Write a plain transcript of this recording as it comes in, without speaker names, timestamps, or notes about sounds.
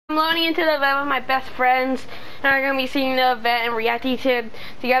I'm loading into the event with my best friends, and we're going to be seeing the event and reacting to it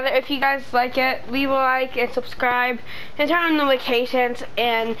together. If you guys like it, leave a like and subscribe and turn on notifications,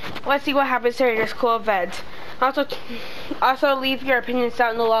 and let's see what happens during this cool event. Also leave your opinions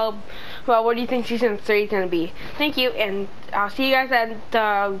down below. Well, what do you think season 3 is going to be? Thank you, and I'll see you guys at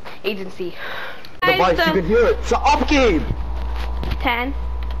the agency. The voice, you can hear it. Shut up, Gabe! 10.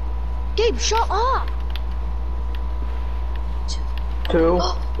 Gabe, shut up! 2, 1.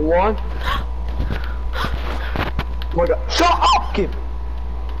 Oh my god. Shut up, Gabe!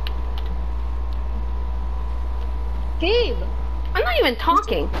 Gabe! I'm not even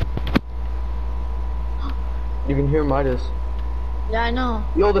talking. You can hear Midas. Yeah, I know.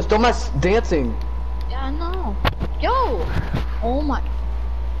 Yo, this dumbass dancing. Yeah, I know. Yo! Oh my.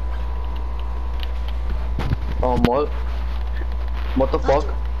 What? What the fuck?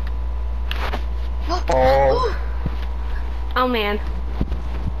 Oh. Oh man.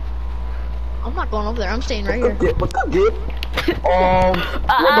 I'm not going over there. I'm staying right here. What's up, Gabe? What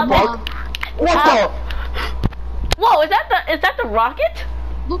the fuck? What the? Whoa, is that the rocket?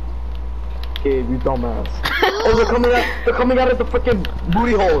 Look. Gabe, you dumbass. Oh, they're coming out of the freaking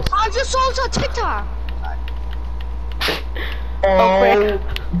booty holes. I just saw this on TikTok. Oh,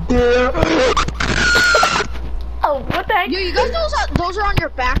 dear. Oh, what the heck? Yo, you guys know those are on your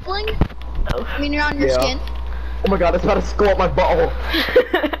back bling? Oh. I mean, you're on your skin. Oh my god, it's about to go up my butthole.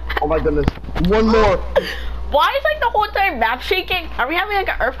 Oh my goodness. One more. Why is like the whole entire map shaking? Are we having like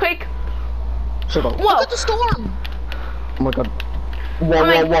an earthquake? Shut up. Whoa. Look at the storm. Oh my god.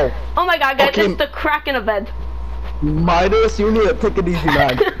 Whoa, whoa. Oh my god, guys, Okay. it's the Kraken event. Midas, you need to take it easy,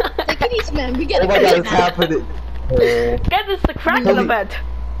 man. Take it easy, man. We get Oh my god, it's happening. Guys, it's the Kraken event.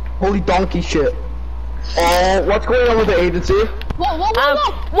 Holy donkey shit. Oh, what's going on with the agency? Whoa, whoa, whoa,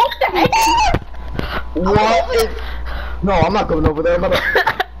 whoa. What the heck? What? No, I'm not going over there. I'm gonna...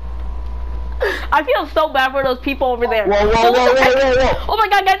 I feel so bad for those people over there. Whoa, whoa, whoa, whoa, whoa, whoa. Oh my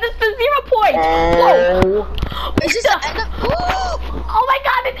god, guys, this is 0 points. Oh. Is this the end of... Oh my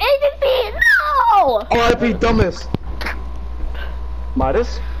god, it's agency. No. R.I.P. dumbest.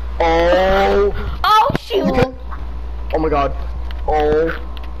 Midas? Oh. Oh shoot. Oh my god. Oh.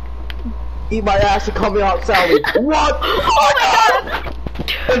 Eat my ass and call me out, Sally. What? Oh my god.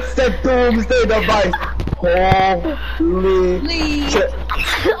 It's the doomsday device. Holy shit.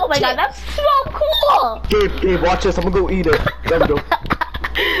 Oh my god, that's so cool. Gabe, watch this. I'm gonna go eat it. There we go. Where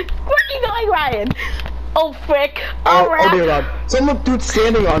are you going, Ryan? Oh frick. Oh, Alright. oh dear god. Some dude's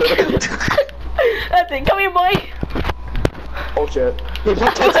standing on it. That's it. Come here, boy. Oh shit. Gabe,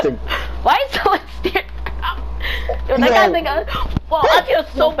 stop texting. Why is someone staring? Yo, that guy think well, I feel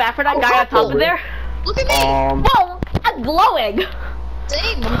so bad for that guy on top of there. Look at me. Whoa, I'm glowing.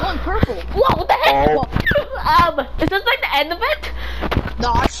 Same, I'm going purple. Whoa, what the heck? Oh. Is this like the end of it?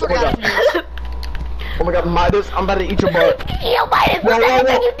 No, I swear to God, it is. Oh my god, Midas, I'm about to eat your butt. Yo, Midas, what the heck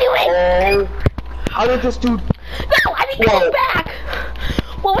are you doing? Oh. How did this dude... No, I need to go back.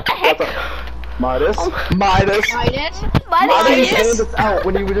 Whoa, what the heck? Midas? Midas? Midas? Midas handed this out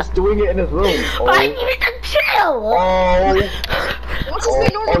when he was just doing it in his room. Oh. I need to chill. Oh. What's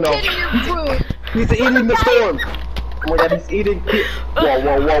this normal kid in your room? He's eating the storm. Oh my god, he's eating... Whoa.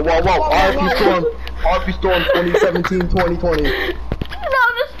 RP Storm. RP Storm 2017-2020. No,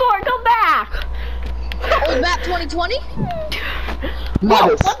 the storm, come back. Old map 2020?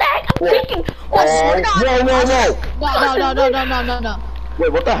 Midas. What the heck? I'm thinking. Oh. No.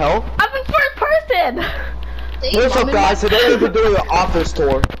 Wait, what the hell? I'm in first person. What's up, guys? Today we're doing an office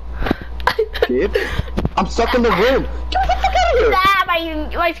tour. Kid? I'm stuck in the room. Get the fuck out of here! Nah,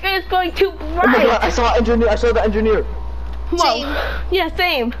 my screen is going too bright. Oh my god, I saw the engineer. Whoa. Same. Yeah,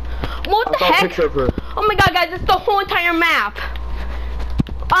 same. What the I saw a heck? picture of her. Oh my god, guys, it's the whole entire map.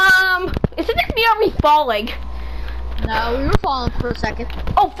 Isn't it me or me falling? No, we were falling for a second.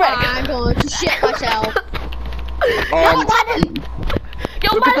 Oh, frick. I'm going to shit myself. Yo, Midas!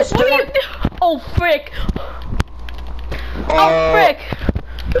 Yo, Look at Midas, the what are you storm. doing? Oh, frick. Oh, frick.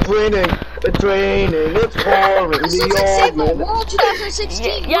 It's raining. It's pouring. This looks like Save the World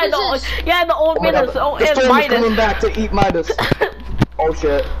 2016. Yeah, the old Oh my Midas. god, Oh, the and storm is Midas. coming back to eat Midas. Oh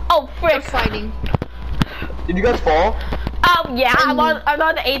shit. Oh, They're frick. fighting. Did you guys fall? Yeah, I'm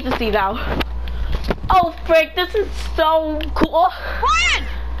on the agency now. Oh, frick, this is so cool. Ryan!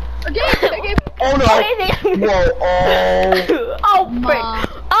 Again. Oh no. Whoa, oh. Oh,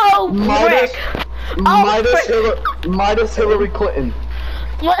 frick. Oh, Midas. frick. Midas Hillary Clinton.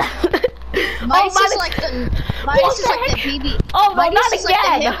 What? Midas is like the BB. Oh, no, Midas not is like the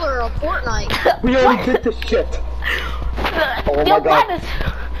again. Hitler of Fortnite. We already did this shit. Oh Yo, my god.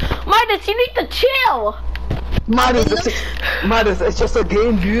 Midas, you need to chill. Midas, it's just a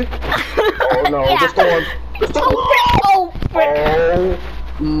game, dude. Oh no, Yeah. the storm. The storm. Oh, frick. Oh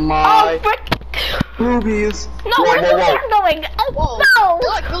my Oh, frick. boobies. No, Whoa, where's whoa, the whoa. storm going? Whoa. Oh, You're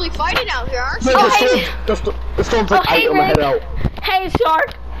no. like really fighting out here, aren't The, you? Oh, the, hey. the storm's like, Oh, hey, I'm gonna head Rick. out. Hey,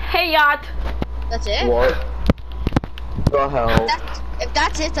 Shark. Hey, Yacht. That's it? What? The hell? If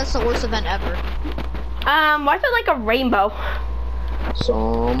that's it, that's the worst event ever. Why is it like a rainbow?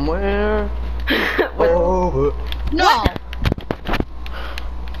 Somewhere What? over. No.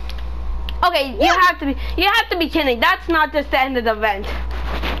 Okay, you have to be kidding. That's not just the end of the event.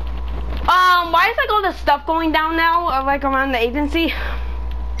 Why is like all the stuff going down now, like around the agency?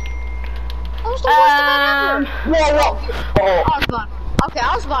 That was the worst event ever. Whoa, whoa.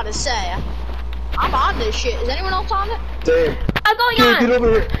 I was about to say, I'm on this shit. Is anyone else on it? Damn. I'm going Dude, on. get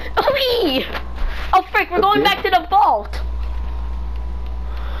over here. Oh frick, we're going back to the vault.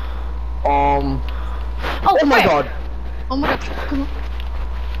 Oh Oh my frick. god. Oh my god. Come on.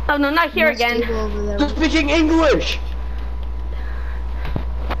 Oh no, not here Nice again. table over there. They're speaking English.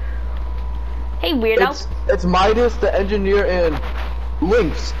 Hey weirdo. It's Midas, the engineer, and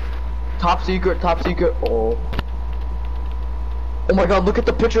Lynx. Top secret, top secret. Oh. Oh my god, look at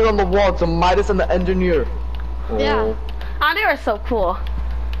the picture on the wall. It's a Midas and the engineer. Oh. Yeah. Oh, they were so cool.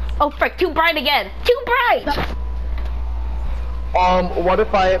 Oh frick, too bright again. Too bright. What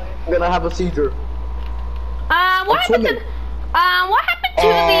if I'm gonna have a seizure? What happened to? swimming. What happened to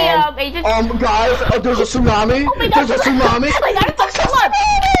the agent? Guys, there's a tsunami. Oh my god, There's a tsunami. Oh my god, it's a flood!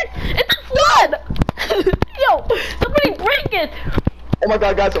 It's a flood! Yo, somebody break it! Oh my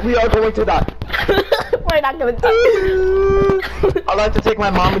god, guys, we are going to die. We're not gonna die. I'd like to take my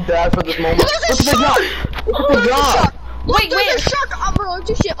mom and dad for this moment. There's a Look at the shark! yacht. Look at the There's a yacht. shark! Look, Wait, there's where? a shark! I'm going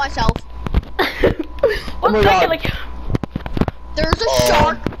to shit myself. One my second, god. like, There's a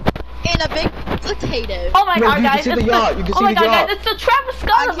shark in a big potato. oh my No, god, you can guys, see it's the yacht, you can oh see my the god, yacht. guys, it's the Travis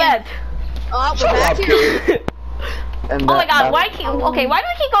Scott I can't- event. We're Shut back up, here. dude. And Oh my god, that- why do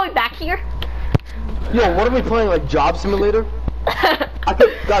we keep going back here? Yo, what are we playing, like Job Simulator?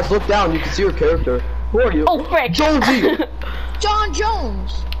 Guys, look down, you can see your character. Who are you? Oh frick. Jonesy! John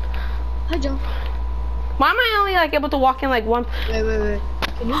Jones. Hi, John. Why am I only like able to walk in like one? Wait.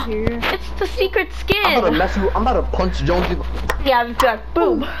 Can you hear? It's the secret I'm about to skin. mess you. I'm about to punch Jonesy. Yeah, it's like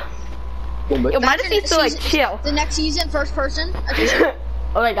boom. Yo, Back might in just the to like season- chill. The next season, first person.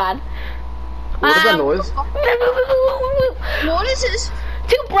 Oh my god. What is that noise? What is this?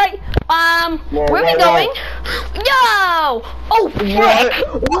 Too bright. Whoa, Where are we whoa, going? Yo! Oh, frick!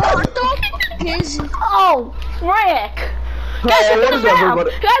 What the is? Oh, frick! Guys, Hey, look what at is the map!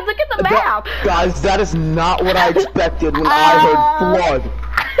 everybody? Guys, look at the map! Guys, that is not what I expected when I heard flood.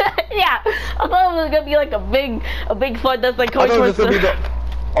 Yeah, I thought it was gonna be like a big flood that's like I going thought it was towards gonna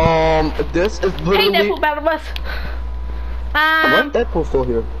be the. This is Hey, literally. Deadpool Battle Bus. What? Deadpool's still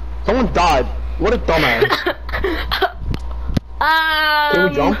here. Someone died. What a dumbass. Can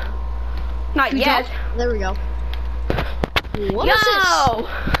we jump? Not yet. There we go. What is this? Yo!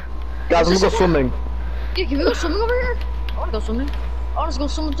 Guys, I'm gonna go swimming. Yeah, can we go swimming over here? I wanna go swimming. I wanna go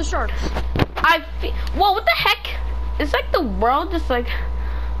swim with the sharks. Whoa, what the heck? It's like the world just like.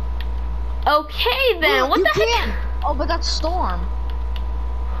 Okay then, what you the heck? can. Oh, but that's storm.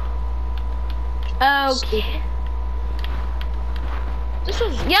 Okay. This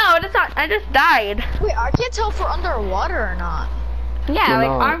was. Yo, that's not. I just died. Wait, I can't tell if we're underwater or not. Yeah, You're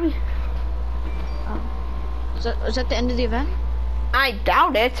like not. are we? Is that the end of the event? I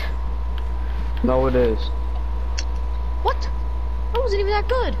doubt it. No, it is. What? That wasn't even that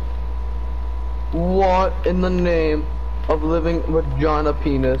good. What in the name of living vagina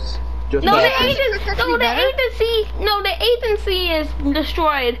penis? Just No, the happened? agency is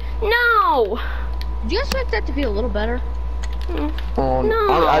destroyed. No. Do you expect that to be a little better? No.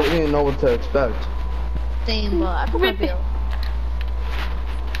 I didn't even know what to expect. Same, but I Rip prefer it.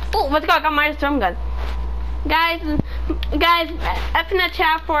 Oh, let's go! I got my storm gun. Guys, F in the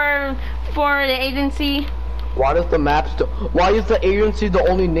chat for the agency. Why does the map still? Why is the agency the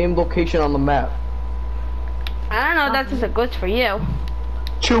only named location on the map? I don't know. That's just a glitch for you.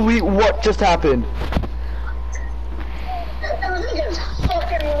 Chewie, what just happened?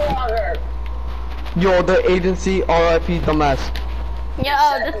 Yo, the agency, RIP, dumbass. Yo,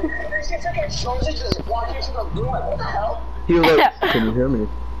 He was like, can you hear me?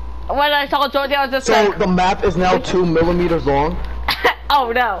 when I told Jordan, I was just So like, the map is now 2 millimeters long.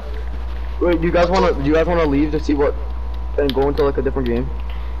 oh no. Wait, do you guys wanna leave to see what and go into like a different game?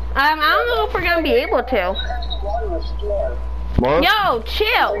 I don't know if we're gonna be able to. Mark? Yo,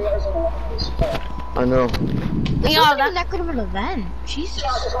 chill. I know. This Yo, wasn't that- even that good of an event. Jesus.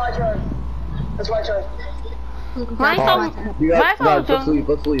 That's my turn. My phone. You My guys, guys, phone. let's leave.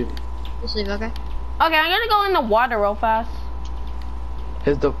 Let's leave. Let's leave, okay? Okay, I'm gonna go in the water real fast.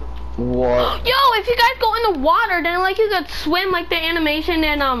 Here's the what? Yo, if you guys go in the water, then like you could swim like the animation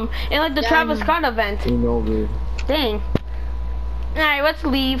and like the Yeah, Travis Scott event. You know, dude. Dang. All right, let's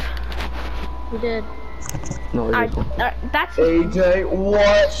leave. We did. No, it isn't. That's. AJ,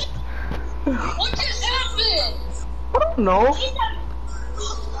 what? What just happened? I don't know.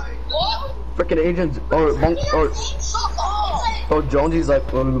 What? Freaking agents or monk or Shut up! Jonesy's like.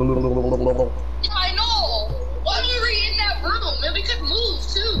 Yeah, I know. Why were we in that room? And we could move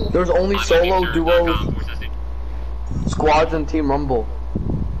too. There's only solo, duos, squads, and Team Rumble.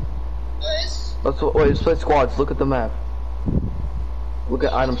 Guys, Wait, let's play squads. Look at the map. Look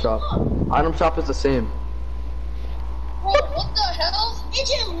at item shop. Item shop is the same. bro, what the hell?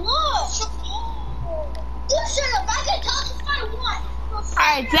 Agent, look! Shut up! You should have back and talk if I want.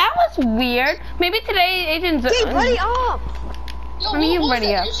 Alright, that was weird. Maybe today agents. Hey, buddy, up! Yo, I mean, what was ready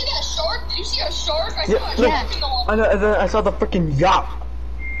that? up. Did you see that shark? Did you see a shark? I Yeah, saw a look. shark in the I know, and then I saw the freaking yacht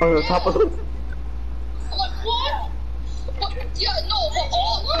on the top of the. I'm like, what? What? Yeah, no, but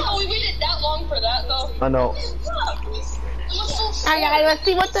oh, we waited that long for that though. I know. It was so Alright, guys, let's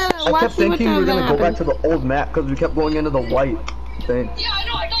see what the. I kept Let's see what the thinking we were gonna go back happen. to the old map because we kept going into the white thing. Yeah, I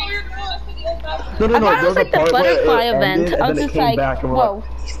know we were going to the old map. No, I thought it there was like the a part where butterfly it event. ended, I and was then it just came like, back and we're whoa.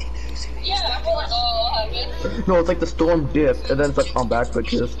 Yeah, I feel like, like, no, it's like the storm dipped, and then it's like, I'm back,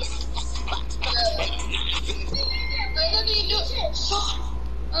 bitches.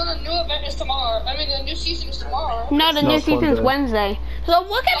 The new event is tomorrow. I mean, the new season is tomorrow. No, the No, new it's season's Wednesday. Wednesday. So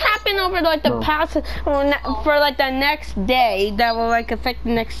what can happen over like the No. past for like the next day that will like affect the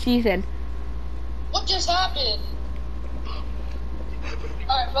next season? What just happened?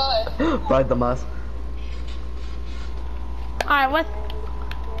 Alright, bye. Bye, Damas. Alright, what?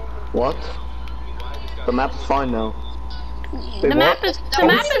 What? The map's fine now. Wait, The what? map is That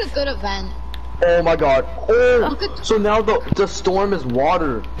was a good event. Oh my god. Oh! Look at- So now the storm is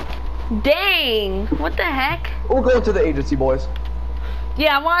water. dang. What the heck? We're going to the agency, boys.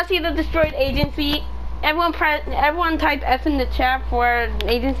 Yeah, I want to see the destroyed agency. Everyone type F in the chat for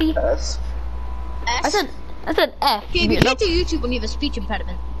agency. Yes. I said F. Okay, if you can't do YouTube when you have a speech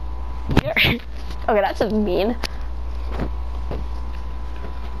impediment. Okay, that's just mean.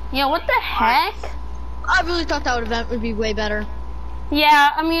 Yeah, what the heck? I really thought that event would be way better.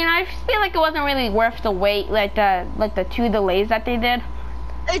 Yeah, I mean, I feel like it wasn't really worth the wait, like the 2 delays that they did.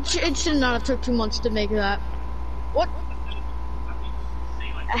 It should not have took 2 months to make that. What?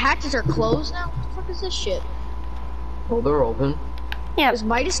 Hatches are closed now? What the fuck is this shit? Oh, they're open. Yeah. Is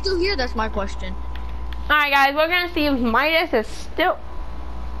Midas still here? That's my question. Alright, guys, we're gonna see if Midas is still.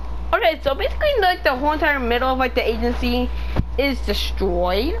 Okay, so basically, like the whole entire middle of like the agency is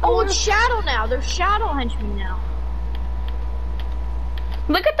destroyed. Oh, it's Shadow now. There's Shadow henchmen now.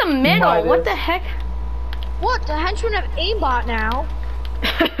 Look at the middle. Midas. What the heck? What? The henchmen have aimbot now.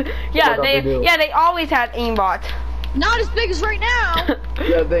 Yeah, What they do? they always had aimbot. Not as big as right now.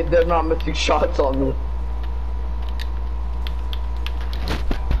 Yeah, they're not missing shots on me.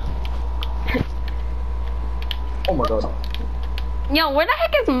 Oh my god. Yo, where the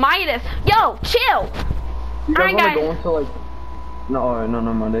heck is Midas? Yo, chill. You Alright, guys wanna guys. go into like... No, alright,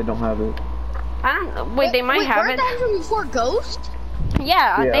 no, they don't have it. I don't know. Wait, they might have weren't it. the henchmen before Ghost?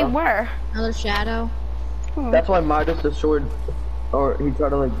 Yeah, they Yeah. were. Another Shadow. That's why Midas destroyed... Or he tried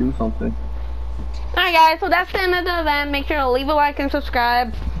to like do something. Alright, guys, so that's the end of the event. Make sure to leave a like and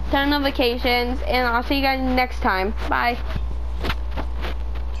subscribe, turn on notifications, and I'll see you guys next time. Bye.